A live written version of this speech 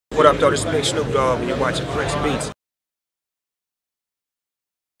What up, though? This is Big Snoop Dogg, and you're watching Prince Beats.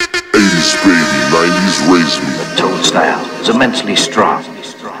 80s baby, 90s raised me. The toad style is immensely strong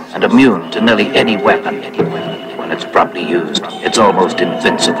and immune to nearly any weapon. When it's properly used, it's almost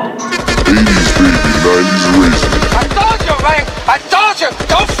invincible. 80s baby, 90s raised me. I told you, man! I told you!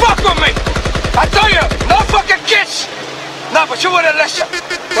 Don't fuck with me! I told you! No fucking kiss! No, but you wouldn't listen.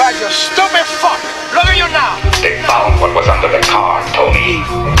 Well, you stupid fuck! Look at you now! They found what was under the car, Tony.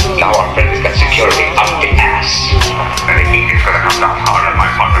 Now our friends got security up the ass. And they think it's gonna come down hard on my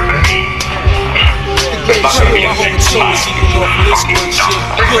partner than me. There's not gonna be a big fight. Fucking dumb.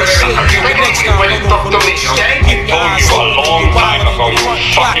 When you talk to me, okay? I told you a long time ago, you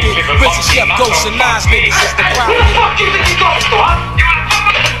fucking little monkey. Who the fuck do you think he goes to, huh?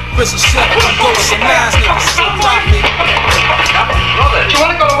 Prison chef, ghosts and nines, niggas is a profit. Brother, you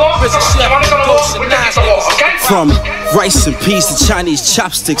wanna go to war? Prison chef, ghosts and nines, niggas. Okay? From rice and peas to Chinese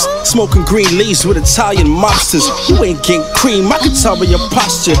chopsticks, smoking green leaves with Italian mobsters. You ain't getting cream, I can tell by your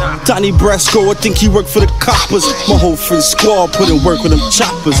posture. Donnie Brasco, I think he worked for the coppers. My whole friend squad put in work with them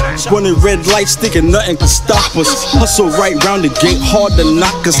choppers. Running red lights, thinking nothing can stop us. Hustle right round the gate, hard to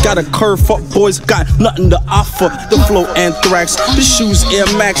knock us. Got a curve, fuck boys, got nothing to offer. The flow anthrax, the shoes Air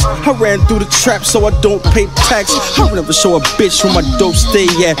Max. I ran through the trap so I don't pay tax. I never show a bitch where my dope stay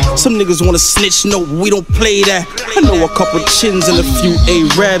at. Some niggas wanna snitch, no, we don't play that. I know a couple chins and a few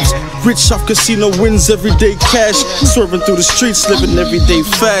Arabs. Rich off casino wins, everyday cash. Swerving through the streets, living everyday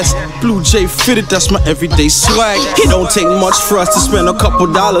fast. Blue Jay fitted, that's my everyday swag. It don't take much for us to spend a couple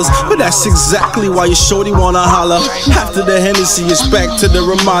dollars, but that's exactly why your shorty wanna holler. After the Hennessy, it's back to the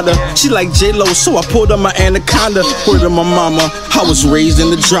Ramada. She like J-Lo, so I pulled on my anaconda. Word of my mama, I was raised in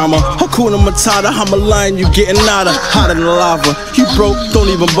the drama. Hakuna Matata, I'm a lion, you getting nada. Hotter than lava. You broke, don't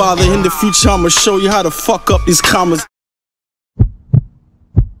even bother. In the future, I'ma show you how to fuck up these commas.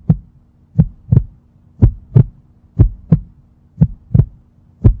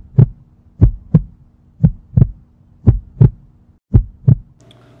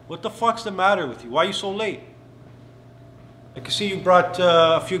 What the fuck's the matter with you? Why are you so late? I can see you brought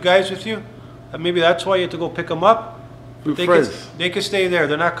a few guys with you. Maybe that's why you had to go pick them up. They can stay there.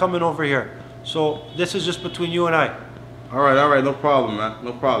 They're not coming over here. So this is just between you and I. All right, no problem, man.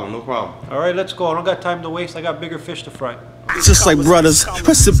 No problem. All right, let's go. I don't got time to waste. I got bigger fish to fry. Just like brothers,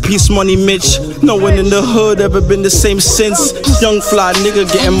 rest in peace, Money Mitch. No one in the hood ever been the same since. Young fly nigga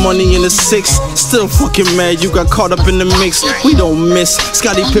getting money in the six. Still fucking mad you got caught up in the mix. We don't miss.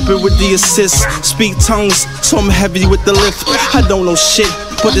 Scottie Pippen with the assist. Speak tongues, so I'm heavy with the lift. I don't know shit,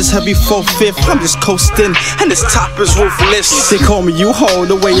 but this heavy 4/5. I'm just coasting, and this top is ruthless. They call me U-Ho,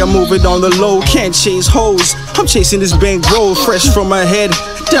 the way I move it on the low. Can't chase hoes. I'm chasing this bankroll, fresh from my head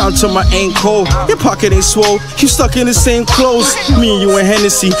down to my ankle. Your pocket ain't swole, you stuck in the same clothes. Me and you and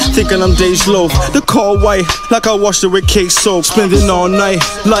Hennessy, thinking I'm Dave's loaf. The car white, like I washed it with cake soap. Spending all night,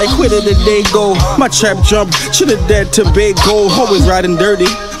 like where did the day go? My trap jump, Trinidad to Tobago. Always riding dirty,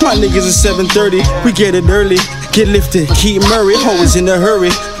 my niggas is 7:30. We get it early, get lifted, keep Murray. Always in a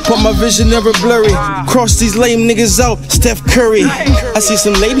hurry, but my vision never blurry. Cross these lame niggas out, Steph Curry. I see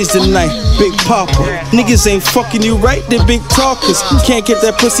some ladies tonight, Big Papa. Niggas ain't fucking you right, they big talkers. Can't get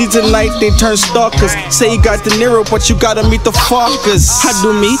that pussy tonight, they turn stalkers. Say you got De Niro, but you gotta meet the Farkers. I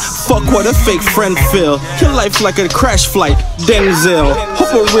do me, fuck what a fake friend feel. Your life like a crash flight, Denzel.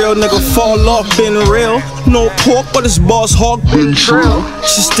 Hope a real nigga fall off, been real. No pork, but it's Boss Hog, been true.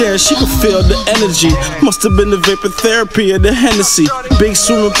 She staring, she could feel the energy. Must've been the vapor therapy of the Hennessy. Big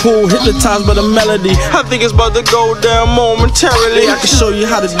swimming pool, hypnotized by the melody. I think it's about to go down momentarily. I can show you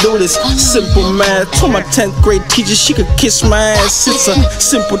how to do this, simple math. Told my 10th grade teacher she could kiss my ass. It's a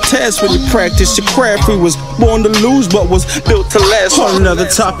simple task when you practice your craft. We was born to lose, but was built to last. On another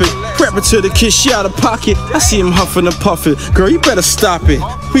topic, rapper to the kid, she out of pocket. I see him huffing and puffing. Girl, you better stop it.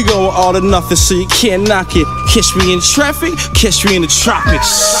 We going all to nothing, so you can't knock it. Catch me in traffic, catch me in the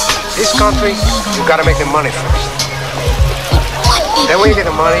tropics. This country, you gotta make the money first. Then when you get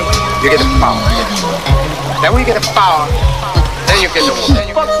the money, you get the power. Then when you get the power, then you get the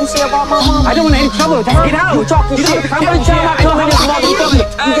woman. Fuck you say about my mom? I don't want any trouble. Just get out. You talking shit. Every time I come in this motherfucker,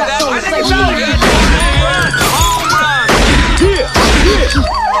 you got something to say.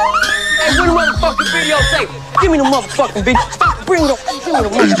 Hey, where the motherfucking videotape? Give me the motherfucking video. Bring the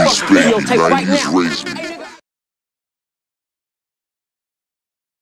motherfucking videotape right now.